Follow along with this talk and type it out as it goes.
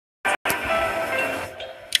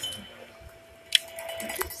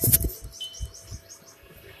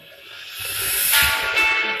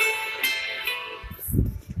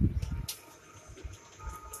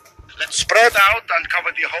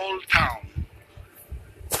cover the whole town.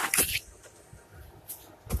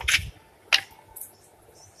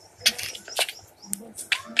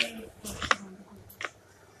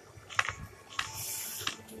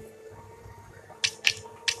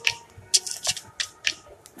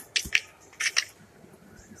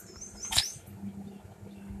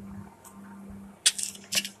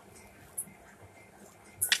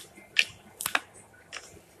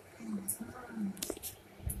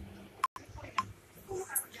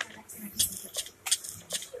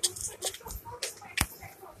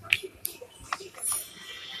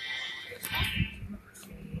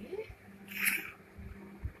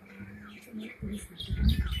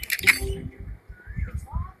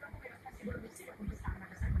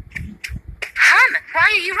 Herman, why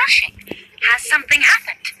are you rushing? Has something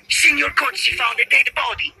happened? Signor Cozzi found a dead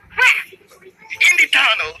body. Where? In the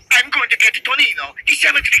tunnel. I'm going to get Tonino, the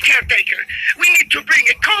cemetery caretaker. We need to bring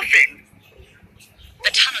a coffin.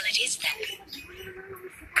 The tunnel it is then.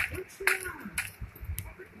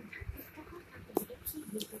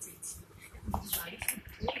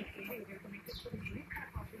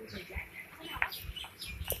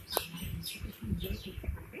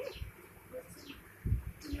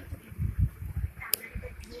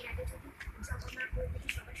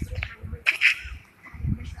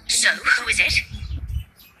 So, who is it?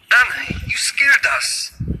 Anna, you scared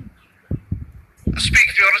us.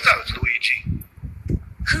 Speak for yourself, Luigi.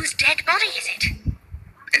 Whose dead body is it?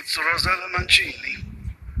 It's Rosella Mancini.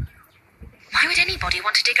 Why would anybody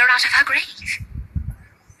want to dig her out of her grave?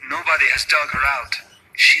 Nobody has dug her out.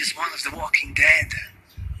 She's one of the walking dead.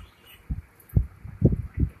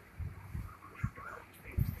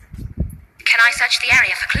 Can I search the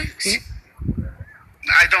area for clues?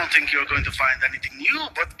 I don't think you're going to find anything new,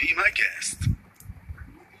 but be my guest.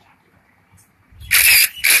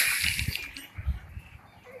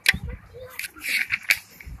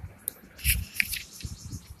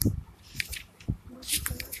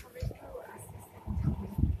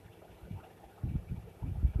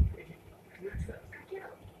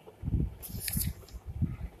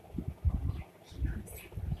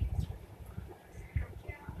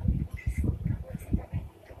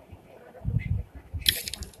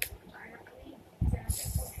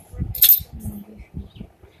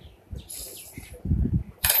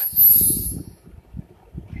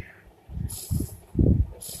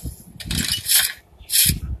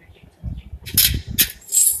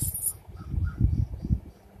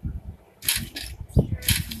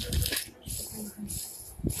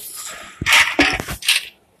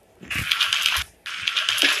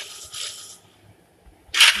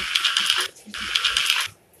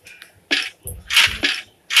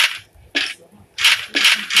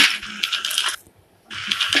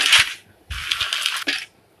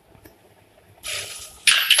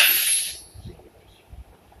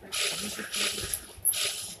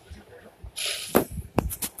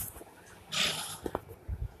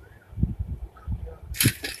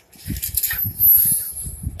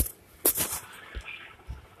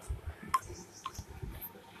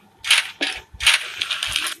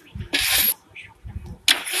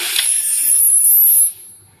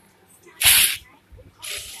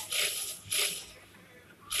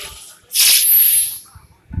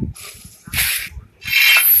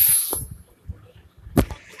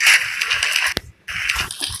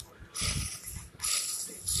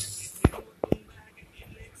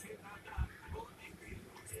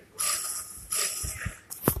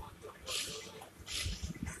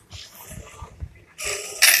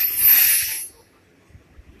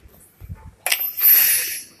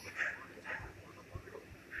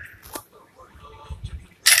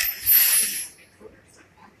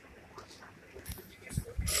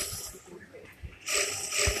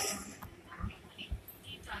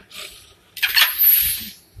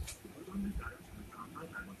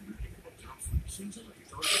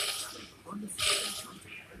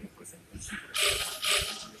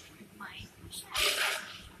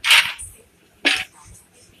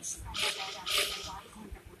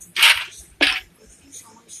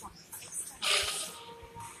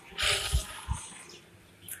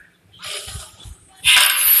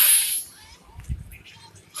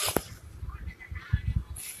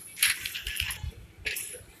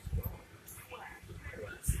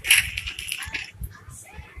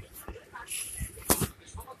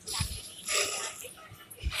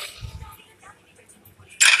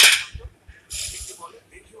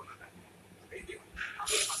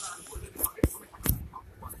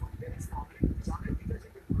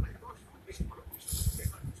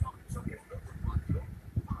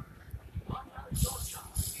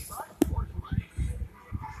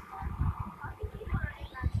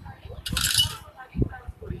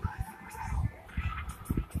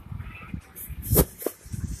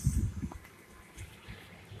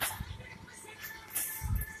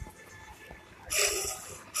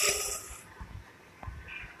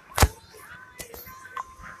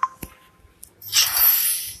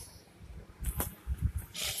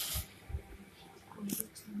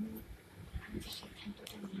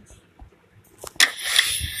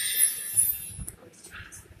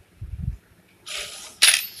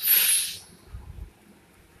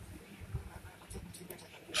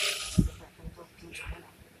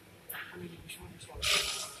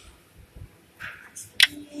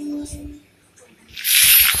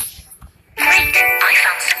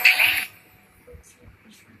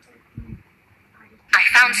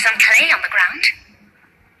 some clay on the ground.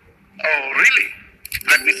 Oh, really?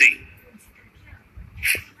 Let me see.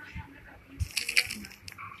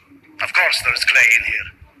 Of course there's clay in here.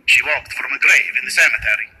 She walked from a grave in the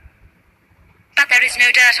cemetery. But there is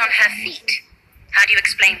no dirt on her feet. How do you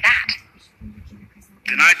explain that?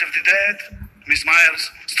 The night of the dead, Miss Myers,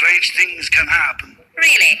 strange things can happen.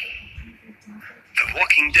 Really? The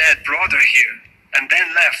Walking Dead brought her here, and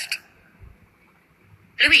then left.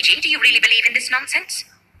 Luigi, do you really believe in this nonsense?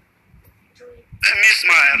 Miss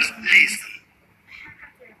Myers, listen.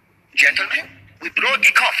 Gentlemen, we brought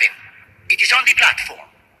the coffin. It is on the platform.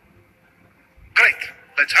 Great.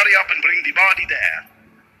 Let's hurry up and bring the body there.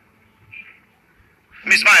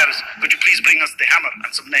 Miss Myers, could you please bring us the hammer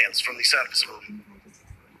and some nails from the service room?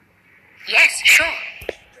 Yes, sure.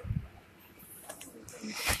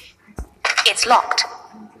 It's locked.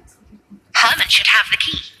 Herman should have the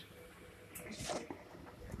key.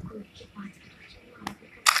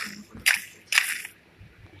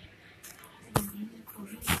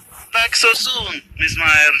 Back so soon, Miss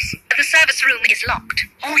Myers. The service room is locked.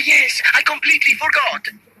 Oh yes, I completely forgot.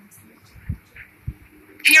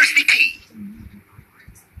 Here's the key.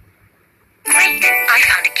 Great, I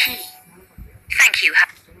found a key. Thank you.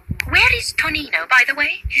 Where is Tonino, by the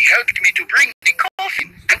way? He helped me to bring the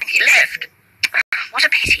coffin, and he left. What a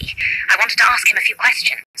pity. I wanted to ask him a few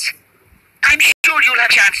questions. I'm sure you'll have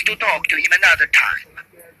a chance to talk to him another time.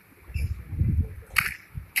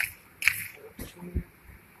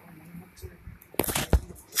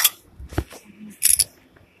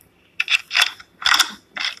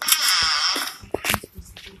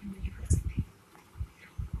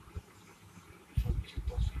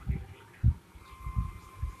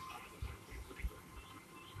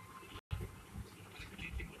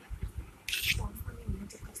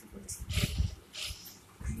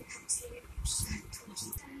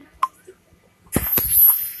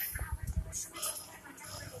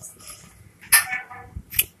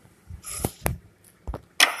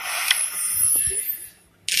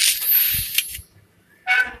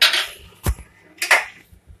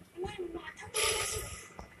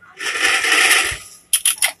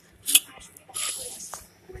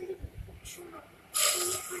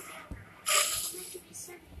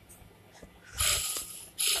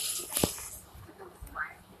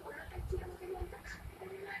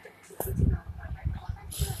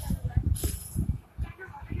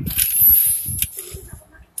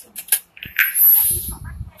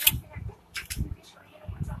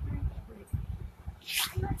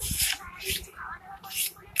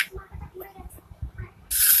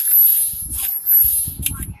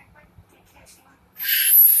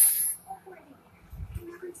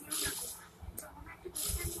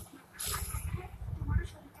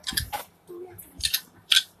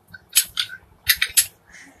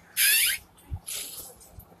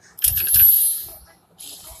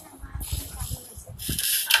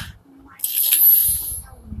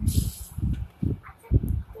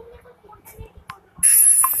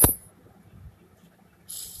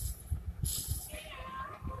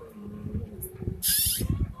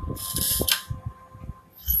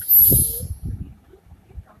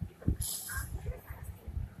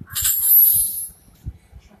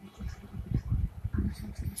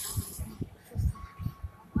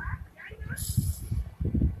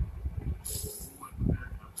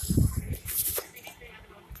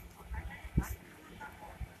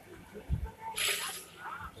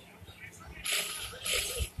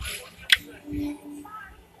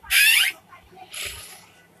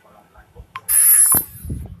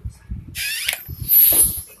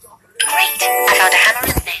 I found a hammer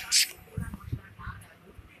and nails.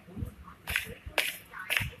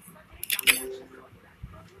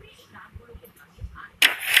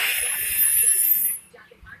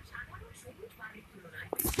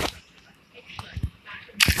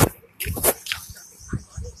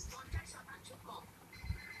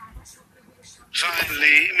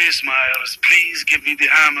 Finally, Miss Myers, please give me the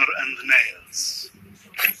hammer and the nails.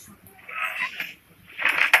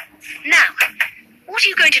 Now, what are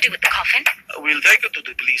you going to do with the coffin? We'll take it to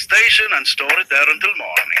the police station and store it there until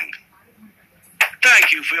morning.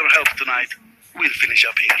 Thank you for your help tonight. We'll finish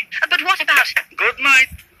up here. But what about... Good night,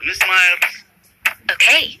 Miss Myers.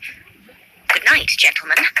 Okay. Good night,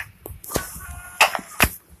 gentlemen.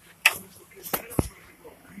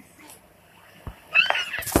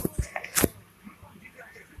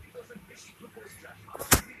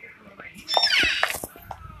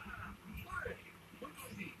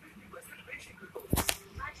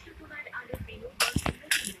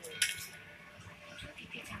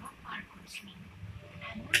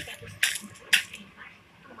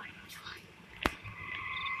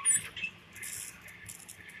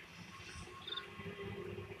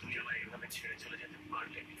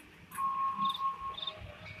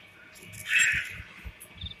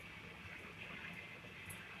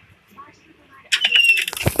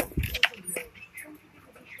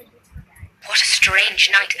 strange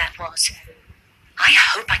night that was. I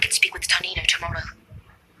hope I can speak with Tonino tomorrow.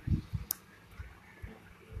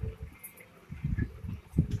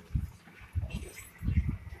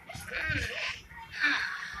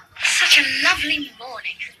 Such a lovely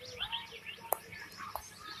morning.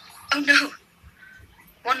 Oh no.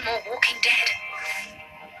 One more walking dead.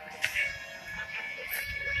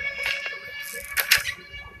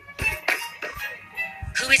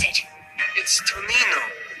 Who is it? It's Tonino.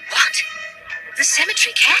 What? The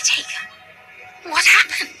cemetery caretaker? What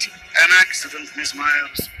happened? An accident, Miss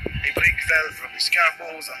Myers. A brick fell from the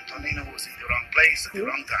scaffolds and Tonino was in the wrong place at the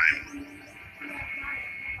wrong time.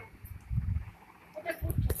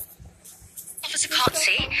 Officer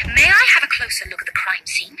Cotsey, may I have a closer look at the crime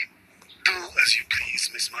scene? Do as you please,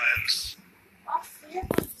 Miss Myers.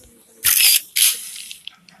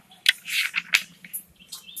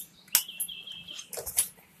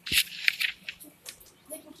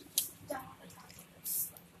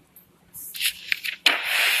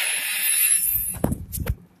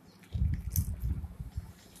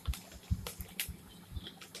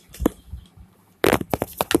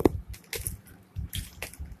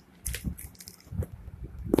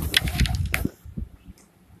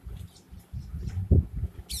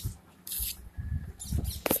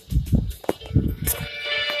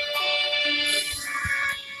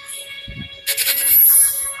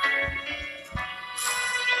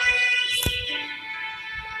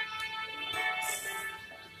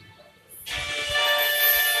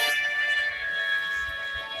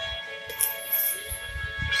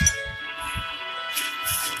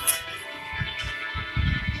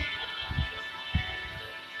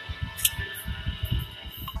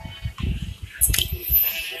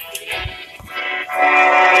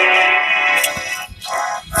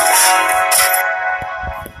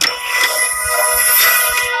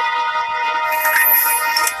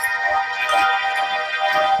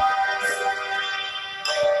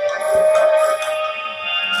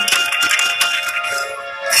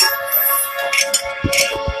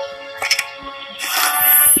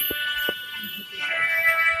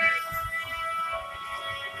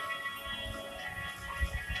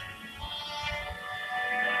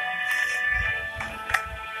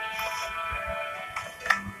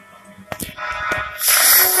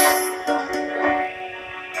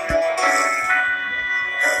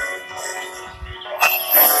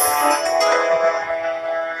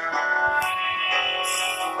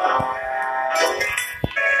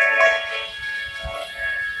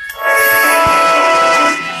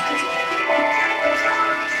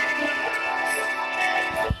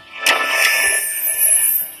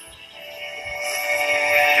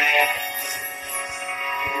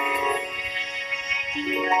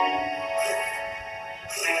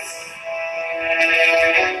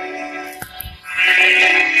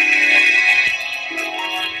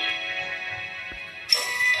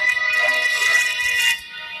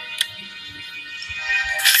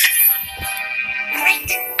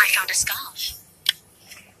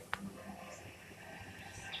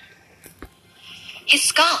 His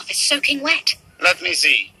scarf is soaking wet. Let me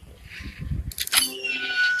see.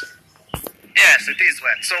 Yes, it is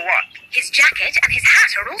wet. So what? His jacket and his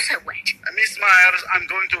hat are also wet. Miss Myers, I'm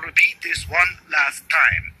going to repeat this one last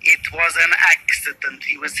time. It was an accident.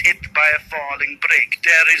 He was hit by a falling brick.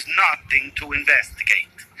 There is nothing to investigate.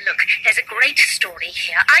 Look, there's a great story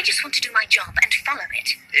here. I just want to do my job and follow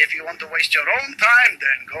it. If you want to waste your own time,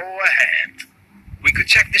 then go ahead. We could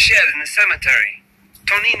check the shed in the cemetery.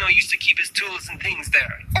 Tonino used to keep his tools and things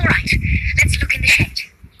there. All right, let's look in the shed.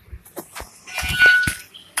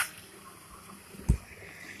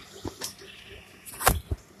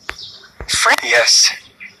 Fred? Yes.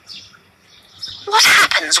 What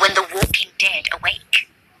happens when the walking dead awake?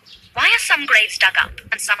 Why are some graves dug up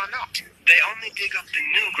and some are not? They only dig up the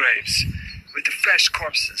new graves with the fresh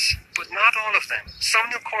corpses, but not all of them. Some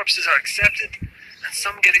new corpses are accepted, and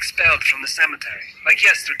some get expelled from the cemetery, like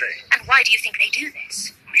yesterday. And why do you think they do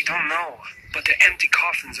this? We don't know, but the empty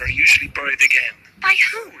coffins are usually buried again. By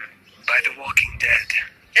whom? By the walking dead.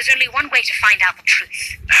 There's only one way to find out the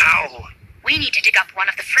truth. How? We need to dig up one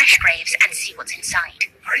of the fresh graves and see what's inside.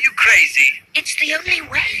 Are you crazy? It's the only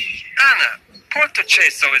way. Anna, Porto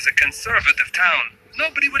Ceso is a conservative town.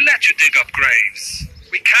 Nobody would let you dig up graves.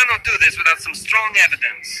 We cannot do this without some strong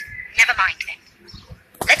evidence. Never mind then.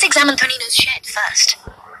 Let's examine Tonino's shed first.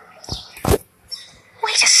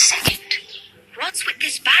 Wait a second. What's with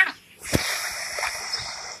this barrel?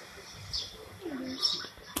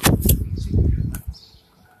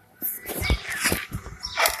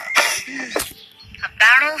 A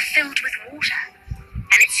barrel filled with water.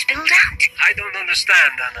 And it spilled out. I don't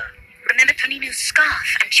understand, Anna. Remember Tonino's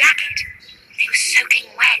scarf and jacket? They were soaking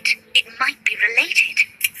wet. It might be related.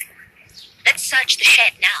 Let's search the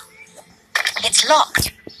shed now. It's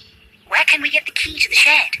locked. Where can we get the key to the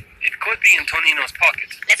shed? It could be in Tonino's pocket.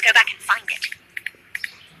 Let's go back and find it.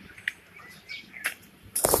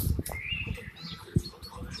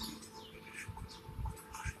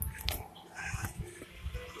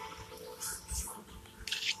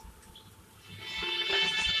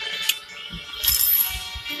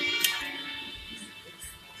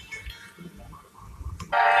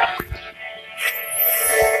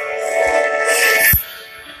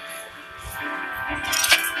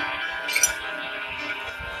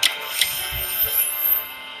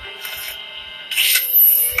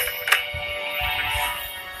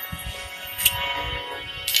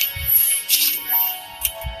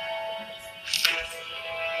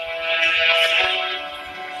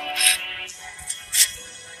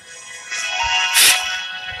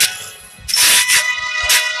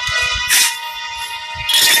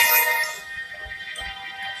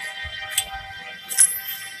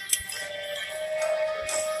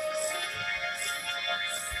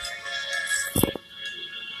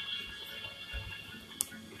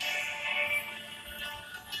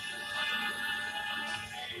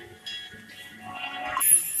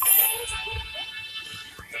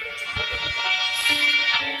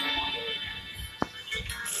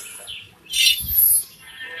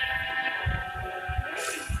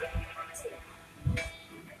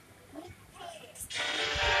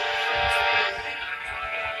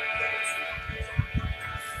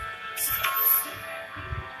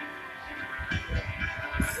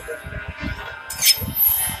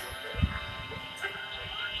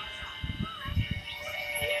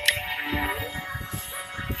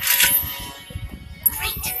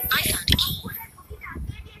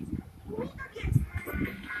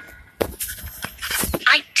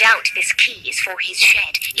 I doubt this key is for his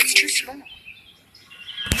shed. It's too small.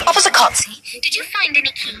 Officer Cotsey, did you find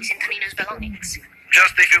any keys in Tonino's belongings?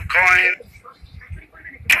 Just a few coins.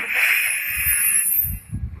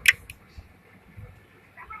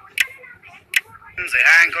 A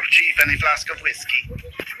handkerchief and a flask of whiskey.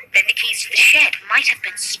 Then the keys to the shed might have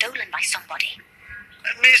been stolen by somebody.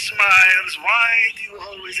 Miss Miles, why do you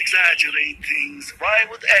always exaggerate things? Why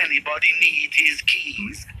would anybody need his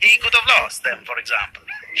keys? He could have lost them, for example.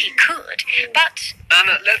 He could, but...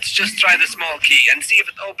 Anna, let's just try the small key and see if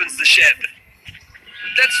it opens the shed.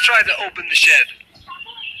 Let's try to open the shed.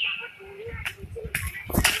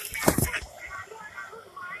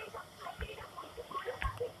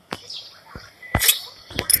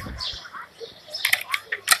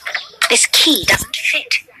 This key doesn't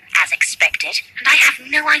fit, as expected, and I have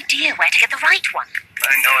no idea where to get the right one.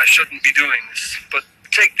 I know I shouldn't be doing this, but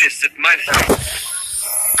take this, it might help.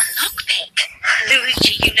 A lockpick?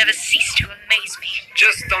 Luigi, you never cease to amaze me.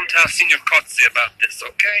 Just don't tell Signor Cozzi about this,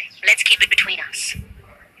 okay? Let's keep it between us.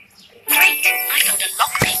 Great, I found a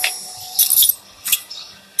lockpick.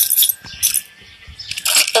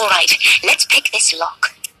 All right, let's pick this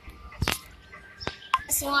lock.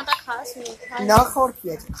 希望他卡死你。你要靠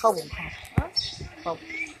别靠我靠。靠。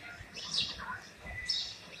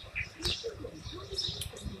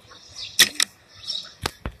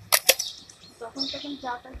তখন তখন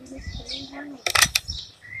যাটা জিনিস খেলেই হয় না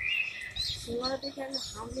সিঙ্গারা দেখে আমি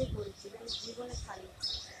হামলে পড়েছি আমি জীবনে খাই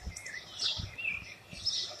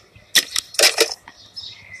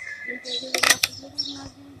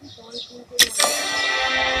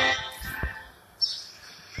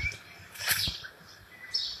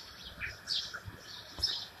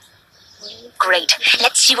Great,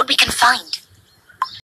 let's see what we can find.